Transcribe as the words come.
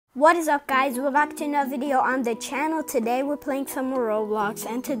What is up, guys? We're back to another video on the channel. Today we're playing some more Roblox,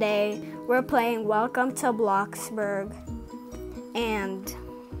 and today we're playing Welcome to Bloxburg. And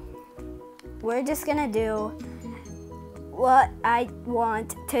we're just gonna do what I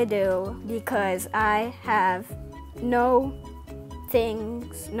want to do because I have no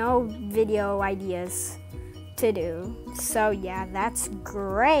video ideas to do. So yeah, that's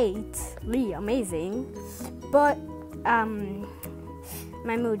greatly amazing. But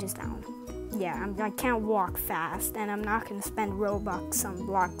my mood is down. Yeah, I can't walk fast, and I'm not gonna spend Robux on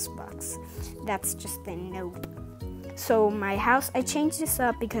Bloxburg. That's just a nope. So my house, I changed this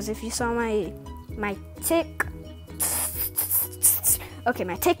up because if you saw my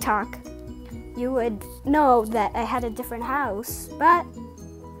TikTok, you would know that I had a different house, but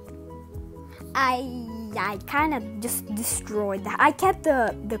I kind of just destroyed that. I kept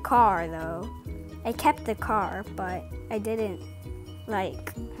the car though. I kept the car, but I didn't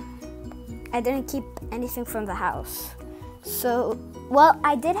keep anything from the house. So, well,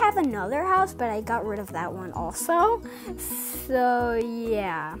 I did have another house, but I got rid of that one also. So,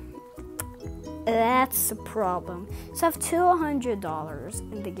 yeah. That's a problem. So I have $200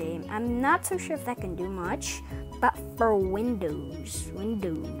 in the game. I'm not so sure if that can do much, but for Windows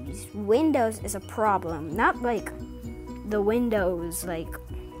is a problem. Not like the Windows, like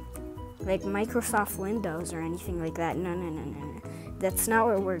Microsoft Windows or anything like that. No. That's not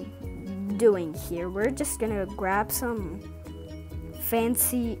what we're doing here. We're just gonna grab some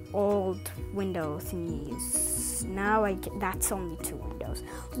fancy old window thingies. Now that's only 2 windows.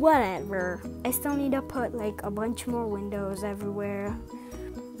 Whatever. I still need to put like a bunch more windows everywhere.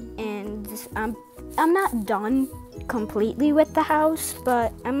 And I'm not done completely with the house,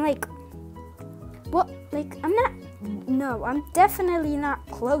 but I'm I'm definitely not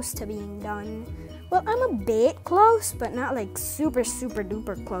close to being done. Well, I'm a bit close, but not like super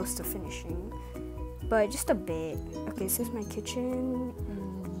duper close to finishing. But just a bit. Okay, is this my kitchen?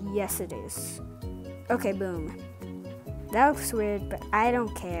 Yes, it is. Okay, boom. That looks weird, but I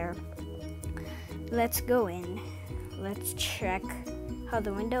don't care. Let's go in. Let's check how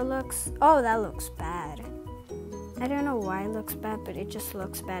the window looks. Oh, that looks bad. I don't know why it looks bad, but it just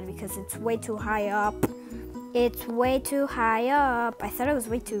looks bad because it's way too high up. It's way too high up. I thought it was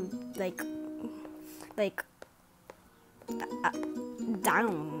way too, down.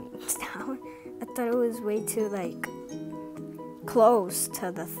 I thought it was way too, close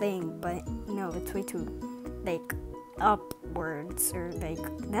to the thing, but no, it's way too, upwards, or,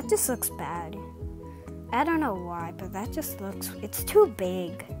 that just looks bad. I don't know why, but that just looks, it's too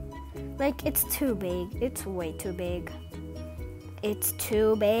big. It's too big. It's way too big. It's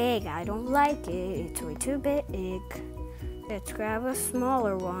too big. I don't like it. It's way too big. Let's grab a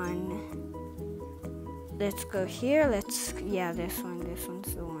smaller one. Let's go here. This one. This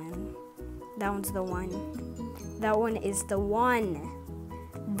one's the one. That one's the one. That one is the one.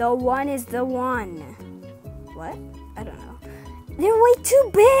 The one is the one. What? I don't know. They're way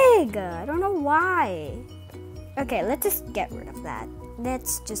too big. I don't know why. Okay, let's just get rid of that.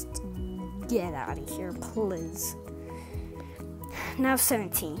 Let's just get out of here, please. Now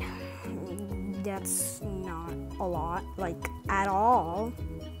 17. That's not a lot, at all.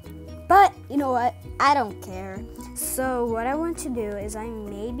 But, you know what? I don't care. So, what I want to do is I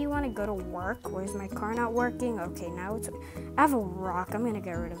maybe want to go to work. Where's my car not working? Okay, now I have a rock. I'm going to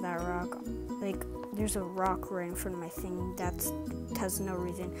get rid of that rock. There's a rock right in front of my thing. That has no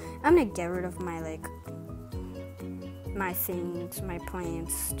reason. I'm going to get rid of my, my things, my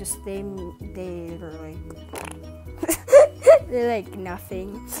plants. Just, they're they're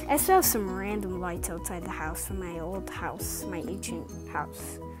nothing. I still have some random lights outside the house from my old house, my ancient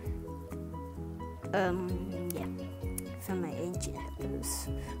house. Yeah, from my ancient house.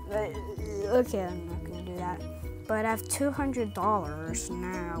 But, okay, I'm not gonna do that. But I have $200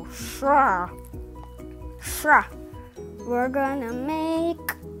 now. Sure. We're gonna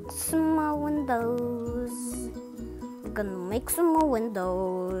make some more windows. We're gonna make some more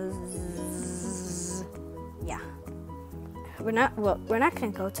windows. Yeah. We're not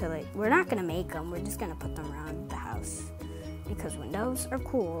gonna make them. We're just gonna put them around the house. Because windows are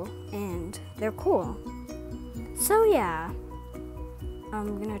cool, and they're cool. So yeah,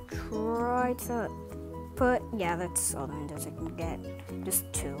 I'm gonna try to put, that's all the windows I can get,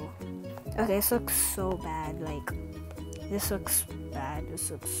 just 2. Okay, this looks so bad, this looks bad,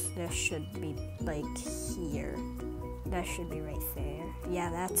 this should be, here. That should be right there. Yeah,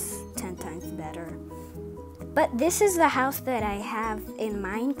 that's 10 times better. But this is the house that I have in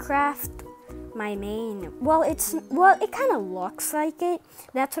Minecraft. My main, it kind of looks like it.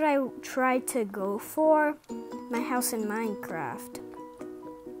 That's what I tried to go for. My house in Minecraft.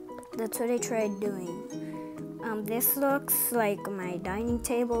 That's what I tried doing. This looks like my dining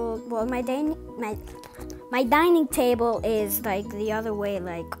table. Well, my dining table is like the other way.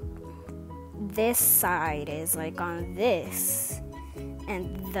 Like this side is like on this,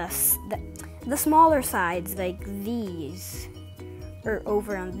 and the smaller sides, like these, are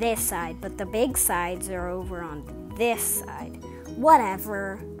over on this side. But the big sides are over on this side.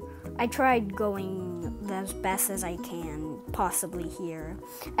 Whatever. I tried going as best as I can possibly here.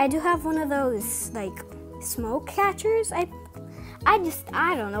 I do have one of those like smoke catchers. I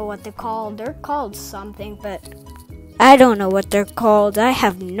don't know what they're called. They're called something, but I don't know what they're called. I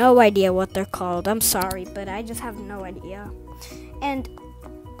have no idea what they're called. I'm sorry, but I just have no idea. And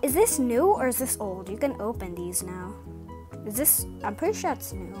is this new or is this old? You can open these now. I'm pretty sure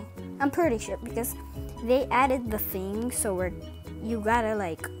it's new. I'm pretty sure because they added the thing so you gotta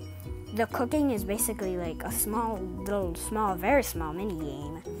like, the cooking is basically like a very small mini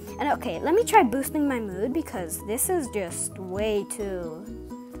game. And okay, let me try boosting my mood because this is just my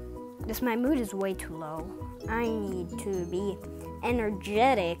mood is way too low. I need to be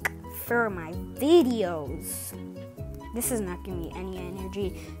energetic for my videos. This is not giving me any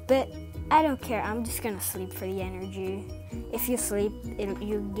energy, but I don't care. I'm just gonna sleep for the energy. If you sleep,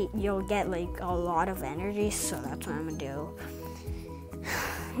 you'll get like a lot of energy, so that's what I'm gonna do.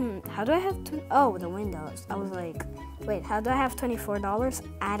 How do I have the windows? I was like, wait, how do I have $24?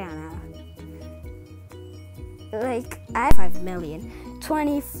 I don't know. Like, I have 5 million.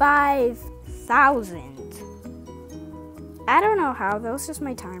 25,000. I don't know how. That was just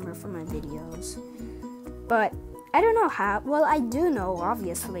my timer for my videos. But I don't know how. Well, I do know,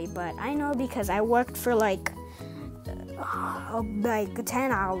 obviously, but I know because I worked for like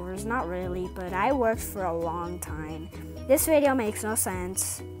 10 hours. Not really, but I worked for a long time. This video makes no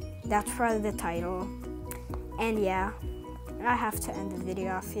sense. That's probably the title. And yeah, I have to end the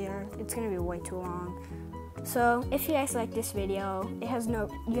video off here. It's gonna be way too long. So if you guys like this video, you have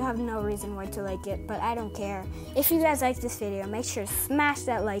no reason why to like it, but I don't care. If you guys like this video, make sure to smash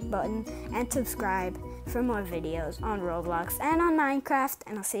that like button and subscribe for more videos on Roblox and on Minecraft.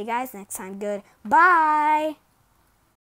 And I'll see you guys next time. Goodbye.